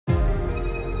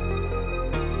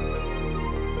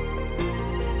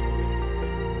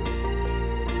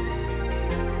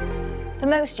For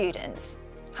most students,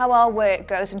 how our work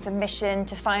goes from submission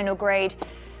to final grade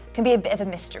can be a bit of a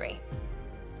mystery.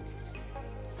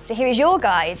 So here is your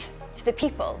guide to the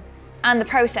people and the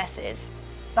processes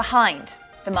behind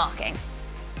the marking.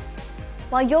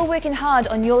 While you're working hard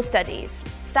on your studies,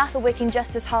 staff are working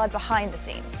just as hard behind the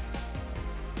scenes.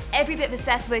 Every bit of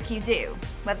assess work you do,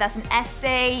 whether that's an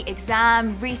essay,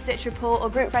 exam, research report or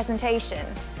group presentation,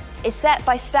 is set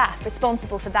by staff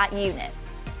responsible for that unit.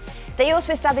 They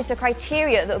also establish the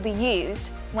criteria that will be used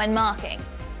when marking.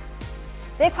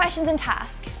 Their questions and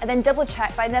tasks are then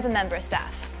double-checked by another member of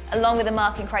staff, along with the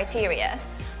marking criteria,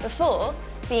 before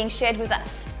being shared with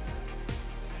us.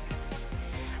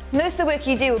 Most of the work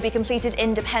you do will be completed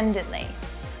independently,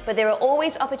 but there are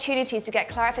always opportunities to get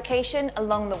clarification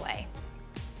along the way.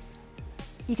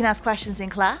 You can ask questions in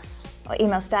class, or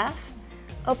email staff,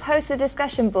 or post to the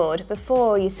discussion board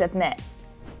before you submit.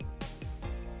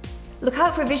 Look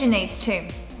out for revision aids too.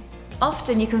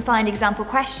 Often you can find example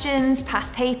questions,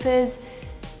 past papers.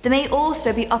 There may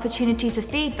also be opportunities for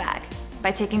feedback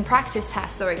by taking practice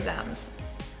tests or exams.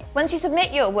 Once you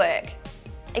submit your work,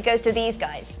 it goes to these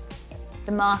guys,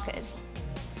 the markers.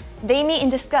 They meet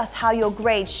and discuss how your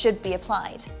grade should be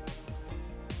applied.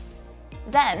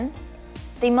 Then,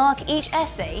 they mark each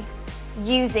essay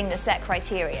using the set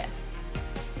criteria.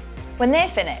 When they're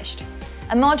finished,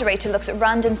 a moderator looks at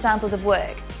random samples of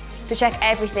work to check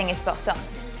everything is spot on,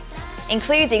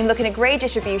 including looking at grade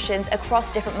distributions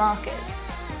across different markers,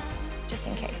 just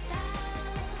in case.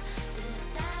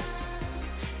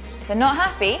 If they're not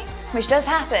happy, which does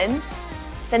happen,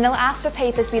 then they'll ask for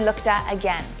papers to be looked at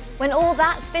again. When all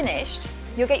that's finished,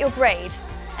 you'll get your grade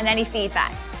and any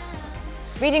feedback.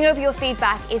 Reading over your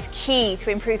feedback is key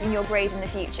to improving your grade in the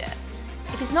future.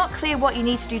 If it's not clear what you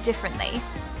need to do differently,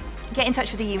 get in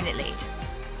touch with the unit lead.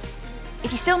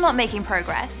 If you're still not making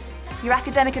progress, your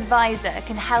academic advisor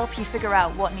can help you figure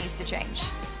out what needs to change.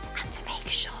 And to make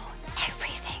sure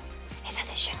everything is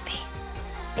as it should be,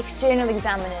 external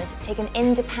examiners take an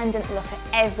independent look at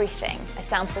everything a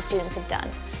sample of students have done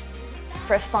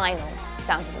for a final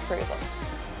stamp of approval.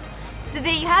 So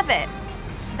there you have it.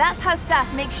 That's how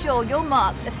staff make sure your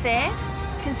marks are fair,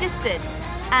 consistent,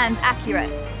 and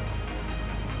accurate.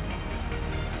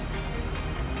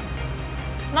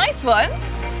 Nice one.